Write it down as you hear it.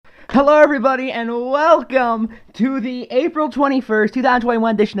Hello, everybody, and welcome to the April 21st,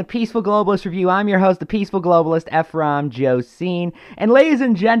 2021 edition of Peaceful Globalist Review. I'm your host, the Peaceful Globalist, Ephraim Josine. And ladies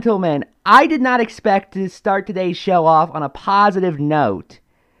and gentlemen, I did not expect to start today's show off on a positive note,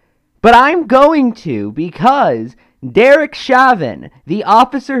 but I'm going to because Derek Chauvin, the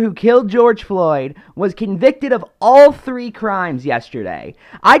officer who killed George Floyd, was convicted of all 3 crimes yesterday.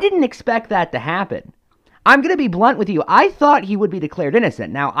 I didn't expect that to happen. I'm going to be blunt with you. I thought he would be declared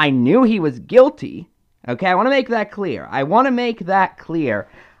innocent. Now, I knew he was guilty. Okay, I want to make that clear.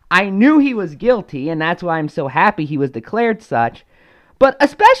 I knew he was guilty, and that's why I'm so happy he was declared such. But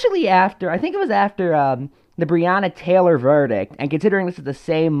especially after, I think it was after the Breonna Taylor verdict, and considering this is the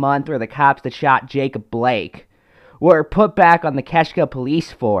same month where the cops that shot Jacob Blake were put back on the Keshka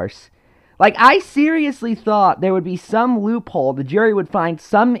police force. Like, I seriously thought there would be some loophole, the jury would find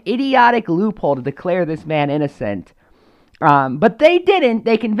some idiotic loophole to declare this man innocent. But they didn't.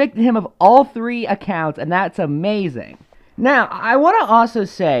 They convicted him of all 3 accounts, and that's amazing. Now, I want to also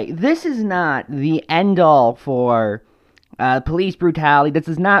say, this is not the end-all for police brutality. This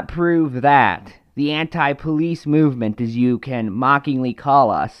does not prove that the anti-police movement, as you can mockingly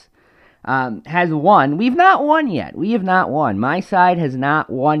call us, has won. We've not won yet. We have not won. My side has not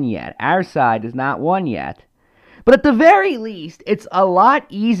won yet. Our side has not won yet. But at the very least, it's a lot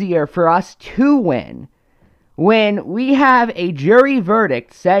easier for us to win when we have a jury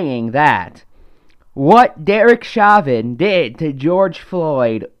verdict saying that what Derek Chauvin did to George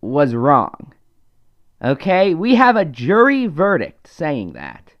Floyd was wrong. Okay? We have a jury verdict saying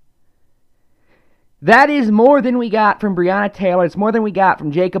that. That is more than we got from Breonna Taylor. It's more than we got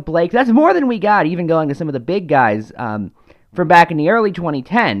from Jacob Blake. That's more than we got even going to some of the big guys from back in the early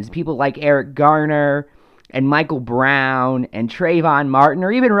 2010s. People like Eric Garner and Michael Brown and Trayvon Martin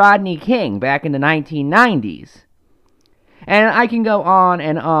or even Rodney King back in the 1990s. And I can go on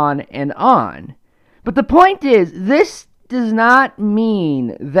and on and on. But the point is, this does not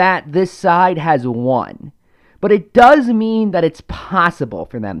mean that this side has won. But it does mean that it's possible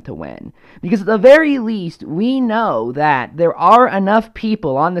for them to win. Because at the very least, we know that there are enough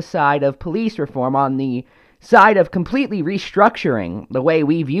people on the side of police reform, on the side of completely restructuring the way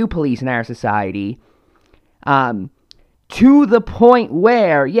we view police in our society, to the point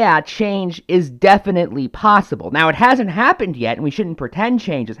where, yeah, change is definitely possible. Now, it hasn't happened yet, and we shouldn't pretend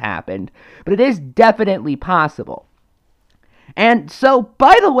change has happened, but it is definitely possible. And so,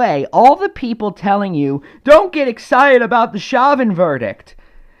 by the way, all the people telling you, don't get excited about the Chauvin verdict,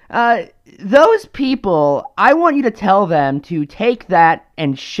 those people, I want you to tell them to take that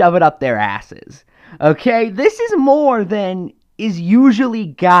and shove it up their asses. Okay? This is more than is usually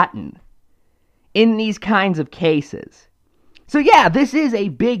gotten in these kinds of cases. So yeah, this is a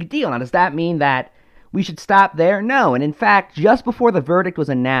big deal. Now, does that mean that we should stop there? No. And in fact, just before the verdict was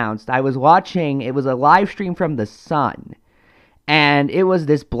announced, I was watching, it was a live stream from The Sun. And it was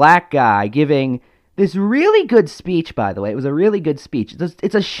this black guy giving this really good speech, by the way. It was a really good speech.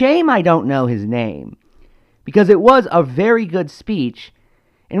 It's a shame I don't know his name, because it was a very good speech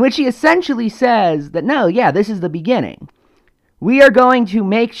in which he essentially says that, no, yeah, this is the beginning. We are going to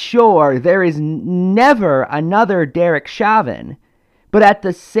make sure there is never another Derek Chauvin, but at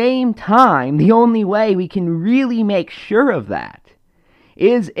the same time, the only way we can really make sure of that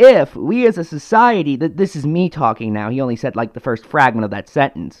is if we as a society, that this is me talking now, he only said like the first fragment of that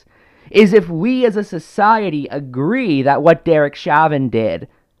sentence, is if we as a society agree that what Derek Chauvin did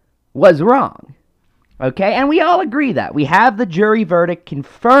was wrong. Okay? And we all agree that. We have the jury verdict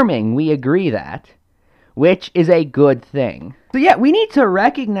confirming we agree that, which is a good thing. So yeah, we need to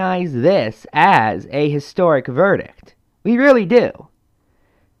recognize this as a historic verdict. We really do.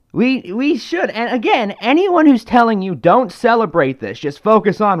 We should. And again, anyone who's telling you don't celebrate this, just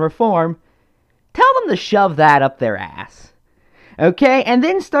focus on reform, tell them to shove that up their ass. Okay? And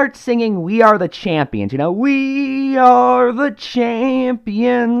then start singing We Are the Champions. You know, we are the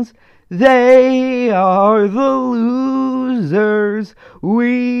champions. They are the losers.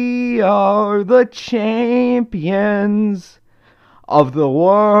 We are the champions of the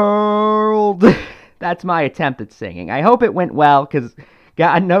world. That's my attempt at singing. I hope it went well, because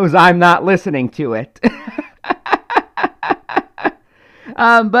God knows I'm not listening to it.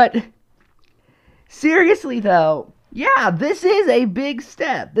 But seriously though, yeah, this is a big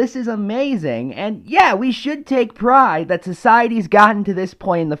step. This is amazing. And yeah, we should take pride that society's gotten to this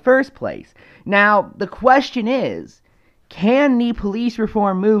point in the first place. Now, the question is, can the police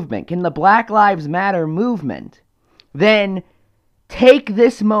reform movement, can the Black Lives Matter movement, then take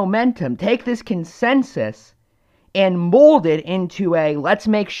this momentum, take this consensus, and mold it into a let's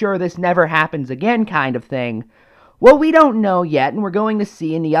make sure this never happens again kind of thing, Well, we don't know yet, and we're going to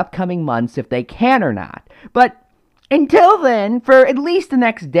see in the upcoming months if they can or not. But until then, for at least the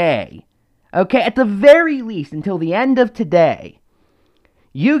next day, okay, at the very least, until the end of today,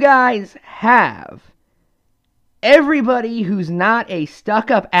 you guys have everybody who's not a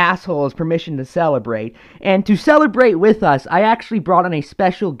stuck-up asshole's permission to celebrate. And to celebrate with us, I actually brought on a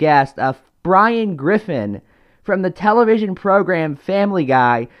special guest, Brian Griffin, from the television program Family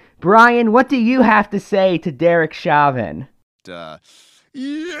Guy. Brian, what do you have to say to Derek Chauvin? Yeah!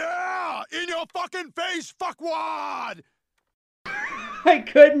 In your fucking face, fuckwad! I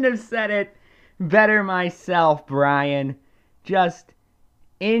couldn't have said it better myself, Brian. Just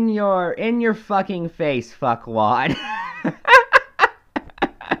in your fucking face, fuckwad.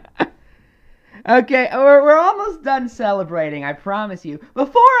 Okay, we're almost done celebrating, I promise you.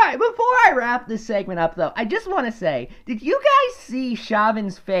 Before I wrap this segment up, though, I just want to say, did you guys see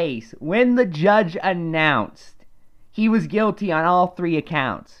Chauvin's face when the judge announced he was guilty on all 3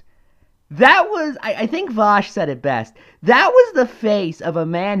 accounts? That was, I think Vosh said it best, that was the face of a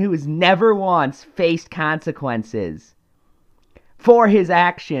man who has never once faced consequences for his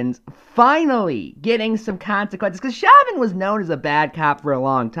actions, finally getting some consequences. Because Chauvin was known as a bad cop for a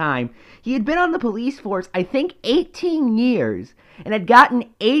long time. He had been on the police force, I think, 18 years, and had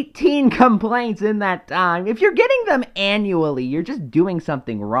gotten 18 complaints in that time. If you're getting them annually, you're just doing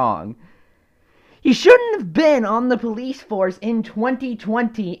something wrong. He shouldn't have been on the police force in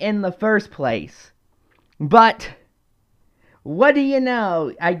 2020 in the first place. But what do you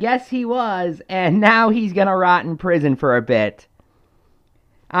know? I guess he was, and now he's gonna rot in prison for a bit.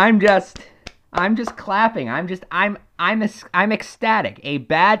 I'm just clapping. I'm ecstatic. A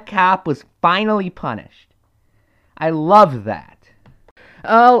bad cop was finally punished. I love that.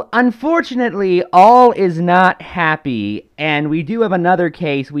 Unfortunately, all is not happy, and we do have another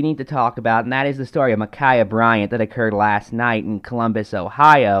case we need to talk about, and that is the story of Ma'Khia Bryant that occurred last night in Columbus,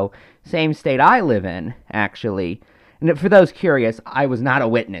 Ohio, same state I live in, actually. And for those curious, I was not a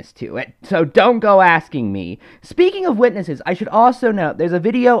witness to it, so don't go asking me. Speaking of witnesses, I should also note there's a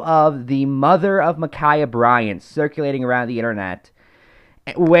video of the mother of Ma'Khia Bryant circulating around the internet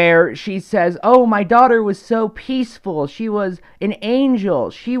where she says, "Oh, my daughter was so peaceful. She was an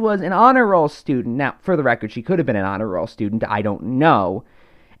angel. She was an honor roll student." Now, for the record, she could have been an honor roll student. I don't know.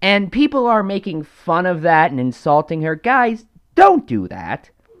 And people are making fun of that and insulting her. Guys, don't do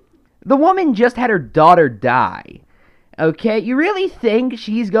that. The woman just had her daughter die. Okay, you really think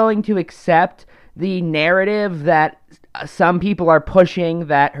she's going to accept the narrative that some people are pushing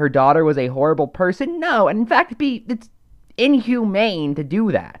that her daughter was a horrible person? No, and in fact, it's inhumane to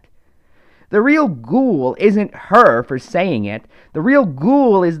do that. The real ghoul isn't her for saying it. The real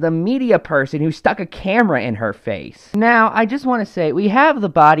ghoul is the media person who stuck a camera in her face. Now, I just want to say, we have the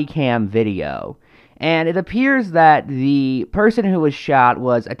body cam video, and it appears that the person who was shot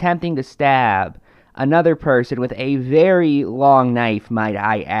was attempting to stab another person with a very long knife, might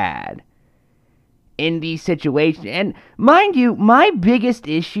I add, in these situations. And mind you, my biggest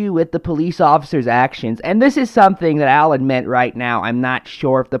issue with the police officer's actions, and this is something that I'll admit right now, I'm not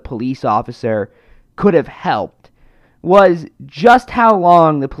sure if the police officer could have helped, was just how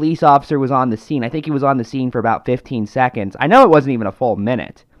long the police officer was on the scene. I think he was on the scene for about 15 seconds. I know it wasn't even a full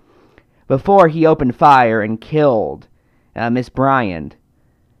minute before he opened fire and killed Miss Bryant.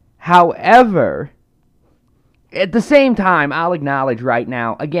 However, at the same time, I'll acknowledge right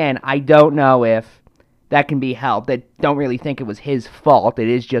now, again, I don't know if that can be helped. I don't really think it was his fault. It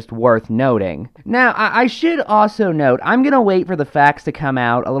is just worth noting. Now, I should also note, I'm going to wait for the facts to come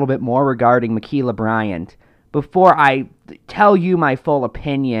out a little bit more regarding Ma'Khia Bryant before I tell you my full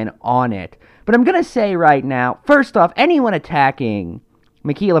opinion on it. But I'm going to say right now, first off, anyone attacking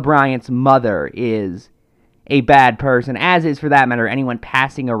Ma'Khia Bryant's mother is a bad person, as is, for that matter, anyone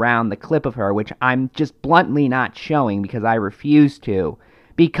passing around the clip of her, which I'm just bluntly not showing because I refuse to,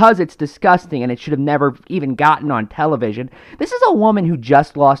 because it's disgusting and it should have never even gotten on television. This is a woman who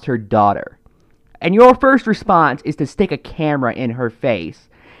just lost her daughter, and your first response is to stick a camera in her face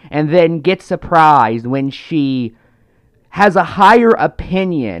and then get surprised when she has a higher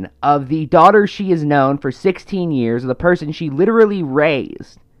opinion of the daughter she has known for 16 years, the person she literally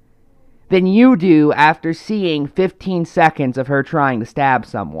raised, than you do after seeing 15 seconds of her trying to stab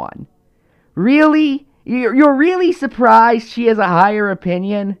someone. Really? You're really surprised she has a higher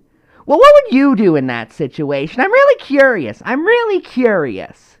opinion? Well, what would you do in that situation? I'm really curious.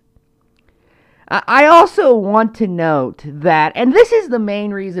 I also want to note that, and this is the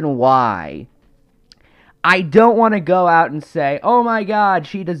main reason why I don't want to go out and say, "Oh my God,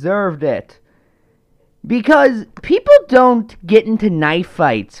 she deserved it." Because people don't get into knife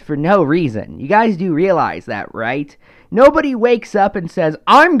fights for no reason. You guys do realize that, right? Nobody wakes up and says,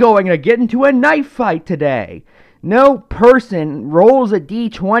 I'm going to get into a knife fight today. No person rolls a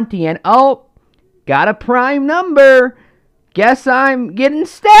d20 and, oh, got a prime number. Guess I'm getting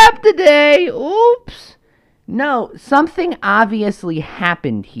stabbed today. Oops. No, something obviously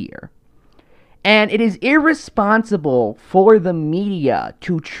happened here. And it is irresponsible for the media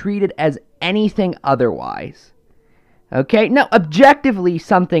to treat it as anything otherwise. Okay? No, objectively,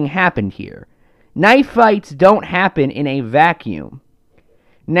 something happened here. Knife fights don't happen in a vacuum.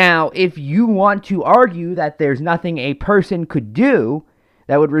 Now, if you want to argue that there's nothing a person could do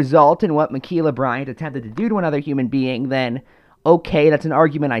that would result in what Ma'Khia Bryant attempted to do to another human being, then okay, that's an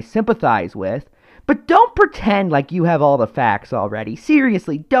argument I sympathize with. But don't pretend like you have all the facts already.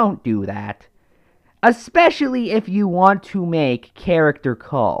 Seriously, don't do that. Especially if you want to make character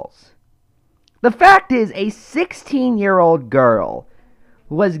calls. The fact is, a 16-year-old girl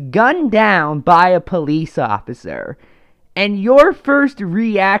was gunned down by a police officer, and your first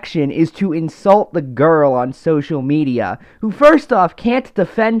reaction is to insult the girl on social media, who first off can't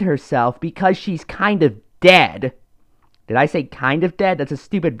defend herself because she's kind of dead. Did I say kind of dead? That's a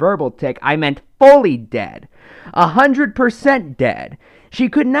stupid verbal tick. I meant fully dead. 100% dead. She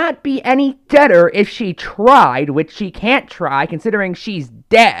could not be any deader if she tried, which she can't try considering she's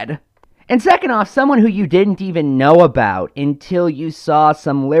dead. And second off, someone who you didn't even know about until you saw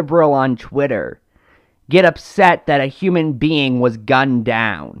some liberal on Twitter get upset that a human being was gunned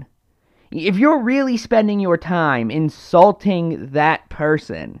down. If you're really spending your time insulting that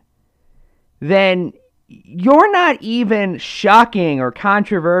person, then you're not even shocking or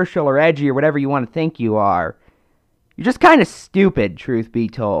controversial or edgy or whatever you want to think you are. You're just kind of stupid, truth be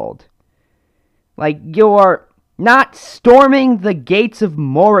told. Like, you're not storming the gates of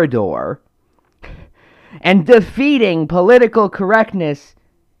Mordor and defeating political correctness.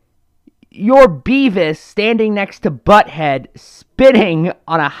 You're Beavis standing next to Butthead spitting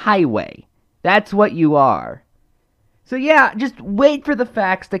on a highway. That's what you are. So yeah, just wait for the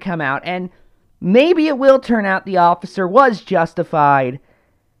facts to come out, and maybe it will turn out the officer was justified.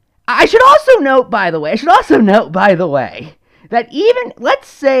 I should also note, by the way, that even, let's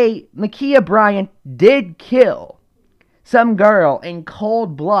say Ma'Khia Bryant did kill some girl in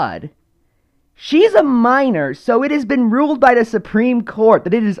cold blood. She's a minor, so it has been ruled by the Supreme Court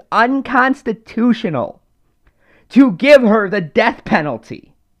that it is unconstitutional to give her the death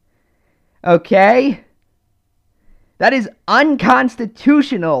penalty. Okay? That is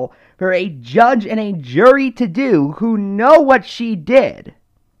unconstitutional for a judge and a jury to do who know what she did.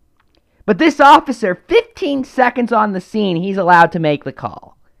 But this officer, 15 seconds on the scene, he's allowed to make the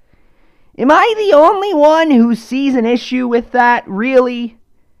call. Am I the only one who sees an issue with that, really?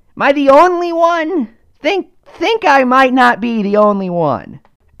 Am I the only one? Think I might not be the only one.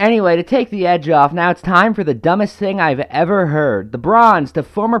 Anyway, to take the edge off, now it's time for the dumbest thing I've ever heard. The bronze to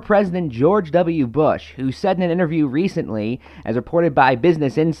former President George W. Bush, who said in an interview recently, as reported by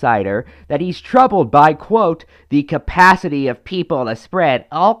Business Insider, that he's troubled by, quote, the capacity of people to spread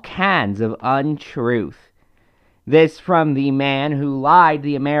all kinds of untruth. This from the man who lied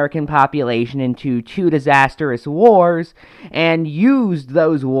the American population into 2 disastrous wars and used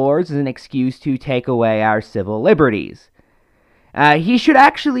those wars as an excuse to take away our civil liberties. He should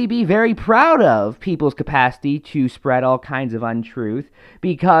actually be very proud of people's capacity to spread all kinds of untruth,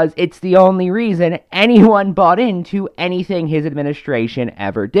 because it's the only reason anyone bought into anything his administration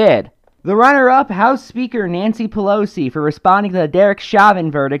ever did. The runner-up, House Speaker Nancy Pelosi, for responding to the Derek Chauvin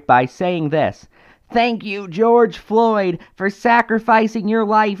verdict by saying this: "Thank you, George Floyd, for sacrificing your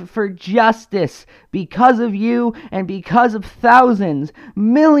life for justice. Because of you and because of thousands,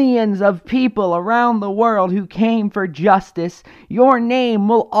 millions of people around the world who came for justice, your name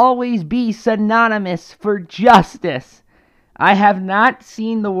will always be synonymous for justice." I have not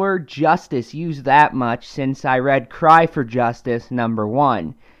seen the word justice used that much since I read Cry for Justice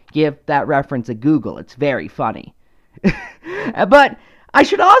 #1. Give that reference a Google. It's very funny. But I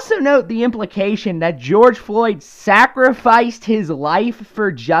should also note the implication that George Floyd sacrificed his life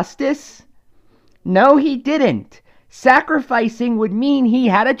for justice. No, he didn't. Sacrificing would mean he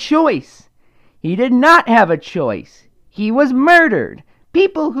had a choice. He did not have a choice. He was murdered.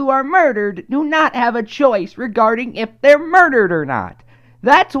 People who are murdered do not have a choice regarding if they're murdered or not.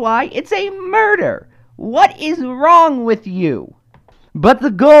 That's why it's a murder. What is wrong with you? But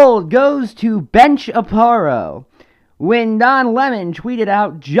the gold goes to Bench Aparo. When Don Lemon tweeted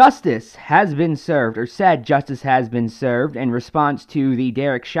out justice has been served, or said justice has been served in response to the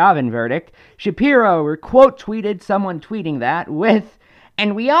Derek Chauvin verdict, Shapiro quote tweeted someone tweeting that with,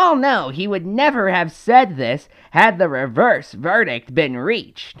 And we all know he would never have said this had the reverse verdict been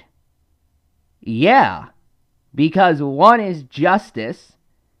reached. Yeah, because one is justice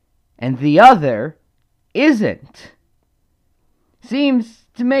and the other isn't. Seems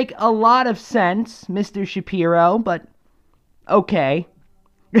to make a lot of sense, Mr. Shapiro, but okay.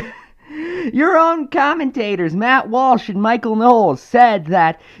 Your own commentators, Matt Walsh and Michael Knowles, said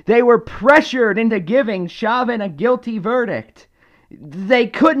that they were pressured into giving Chauvin a guilty verdict.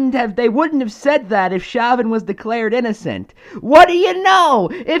 They wouldn't have said that if Chauvin was declared innocent. What do you know?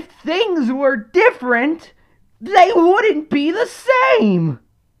 If things were different, they wouldn't be the same.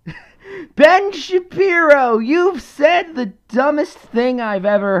 Ben Shapiro, you've said the dumbest thing I've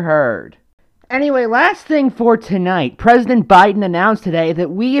ever heard. Anyway, last thing for tonight. President Biden announced today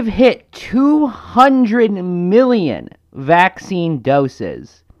that we have hit 200 million vaccine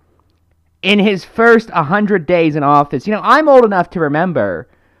doses in his first 100 days in office. You know, I'm old enough to remember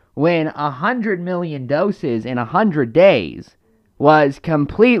when 100 million doses in 100 days was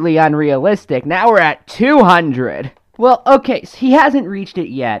completely unrealistic. Now we're at 200. Well, okay, so he hasn't reached it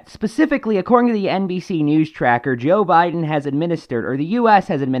yet. Specifically, according to the NBC News Tracker, Joe Biden has administered, or the U.S.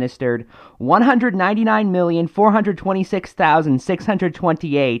 has administered,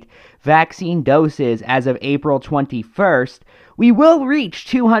 199,426,628 vaccine doses as of April 21st. We will reach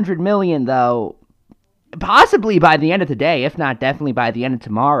 200 million, though, possibly by the end of today, if not definitely by the end of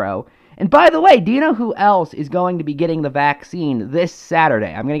tomorrow. And by the way, do you know who else is going to be getting the vaccine this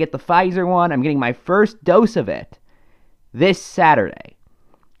Saturday? I'm going to get the Pfizer one. I'm getting my first dose of it this Saturday.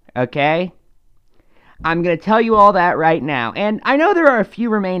 Okay? I'm going to tell you all that right now. And I know there are a few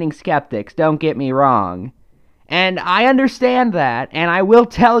remaining skeptics, don't get me wrong. And I understand that, and I will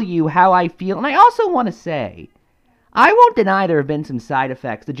tell you how I feel. And I also want to say, I won't deny there have been some side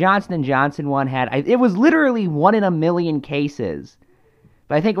effects. The Johnson & Johnson one it was literally 1 in a million cases.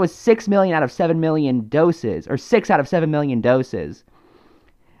 But I think it was 6 million out of 7 million doses, or 6 out of 7 million doses.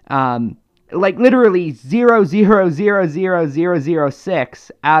 Like literally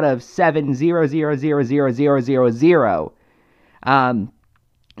 0.0000006 out of 7.0000000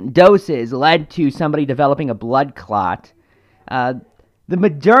 doses led to somebody developing a blood clot. The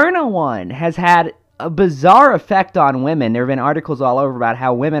Moderna one has had a bizarre effect on women. There have been articles all over about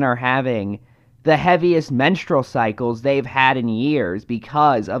how women are having the heaviest menstrual cycles they've had in years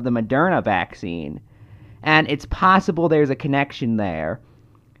because of the Moderna vaccine. And it's possible there's a connection there.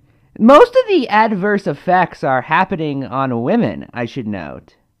 Most of the adverse effects are happening on women, I should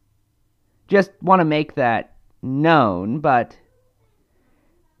note. Just want to make that known, but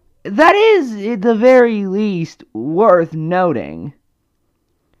that is, at the very least, worth noting.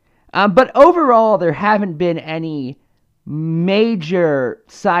 But overall, there haven't been any major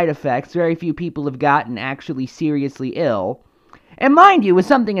side effects. Very few people have gotten actually seriously ill. And mind you, with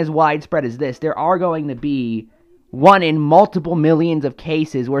something as widespread as this, there are going to be one in multiple millions of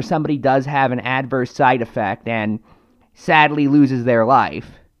cases where somebody does have an adverse side effect and sadly loses their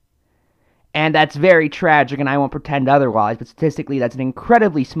life. And that's very tragic, and I won't pretend otherwise, but statistically that's an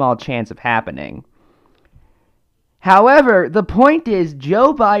incredibly small chance of happening. However, the point is,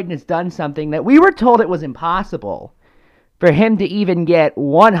 Joe Biden has done something that we were told it was impossible for him to even get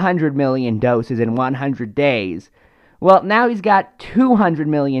 100 million doses in 100 days. Well, now he's got 200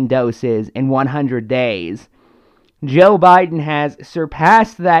 million doses in 100 days. Joe Biden has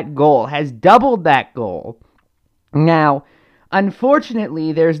surpassed that goal, has doubled that goal. Now,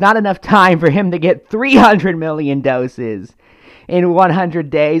 unfortunately, there's not enough time for him to get 300 million doses in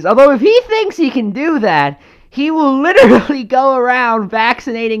 100 days. Although if he thinks he can do that, he will literally go around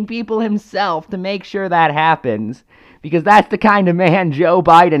vaccinating people himself to make sure that happens. Because that's the kind of man Joe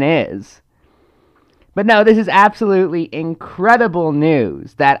Biden is. But no, this is absolutely incredible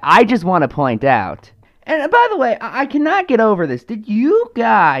news that I just want to point out. And by the way, I cannot get over this. Did you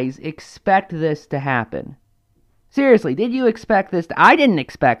guys expect this to happen? Seriously, did you expect this I didn't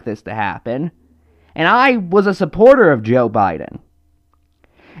expect this to happen. And I was a supporter of Joe Biden.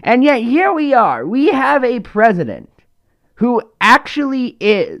 And yet here we are. We have a president who actually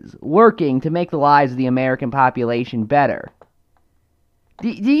is working to make the lives of the American population better. Do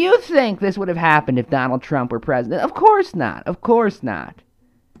you think this would have happened if Donald Trump were president? Of course not. Of course not.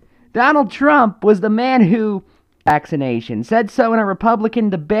 Donald Trump was the man who vaccination, said so in a Republican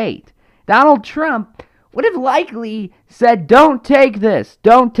debate. Donald Trump would have likely said, don't take this,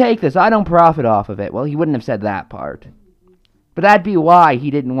 I don't profit off of it. Well, he wouldn't have said that part. But that'd be why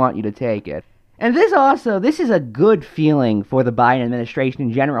he didn't want you to take it. And this is a good feeling for the Biden administration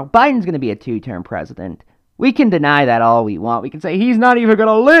in general. Biden's going to be a 2-term president. We can deny that all we want. We can say he's not even going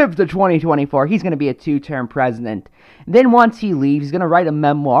to live to 2024. He's going to be a two-term president. Then once he leaves, he's going to write a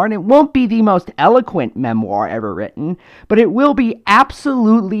memoir, and it won't be the most eloquent memoir ever written, but it will be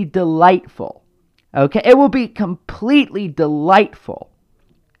absolutely delightful. Okay? It will be completely delightful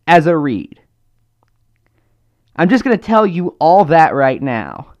as a read. I'm just going to tell you all that right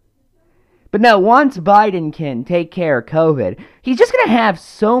now. But no, once Biden can take care of COVID, he's just going to have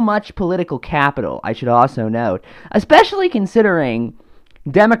so much political capital, I should also note, especially considering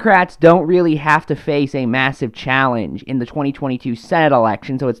Democrats don't really have to face a massive challenge in the 2022 Senate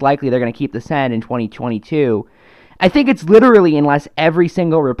election, so it's likely they're going to keep the Senate in 2022. I think it's literally unless every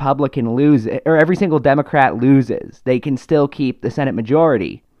single Republican loses, or every single Democrat loses, they can still keep the Senate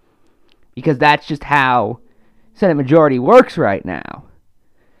majority. Because that's just how Senate majority works right now.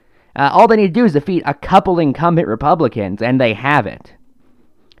 All they need to do is defeat a couple incumbent Republicans, and they have it.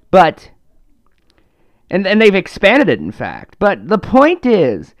 But, and they've expanded it, in fact. But the point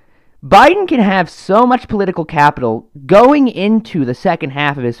is, Biden can have so much political capital going into the second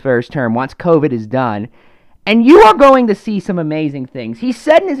half of his first term once COVID is done, and you are going to see some amazing things. He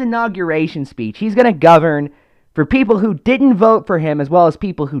said in his inauguration speech he's going to govern for people who didn't vote for him as well as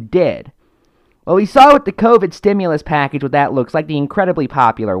people who did. Well, we saw with the COVID stimulus package what that looks like, the incredibly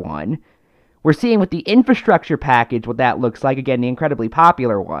popular one. We're seeing with the infrastructure package what that looks like, again, the incredibly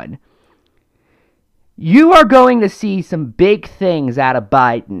popular one. You are going to see some big things out of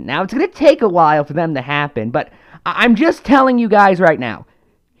Biden. Now, it's going to take a while for them to happen, but I'm just telling you guys right now,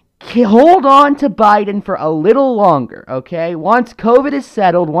 hold on to Biden for a little longer, okay? Once COVID is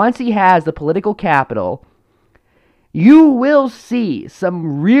settled, once he has the political capital, you will see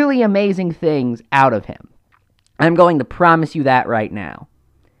some really amazing things out of him. I'm going to promise you that right now.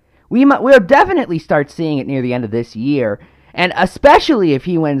 We'll definitely start seeing it near the end of this year, and especially if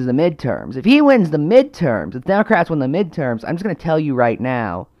he wins the midterms. If he wins the midterms, if the Democrats win the midterms, I'm just going to tell you right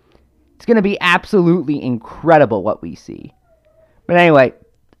now, it's going to be absolutely incredible what we see. But anyway,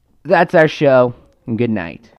 that's our show, and good night.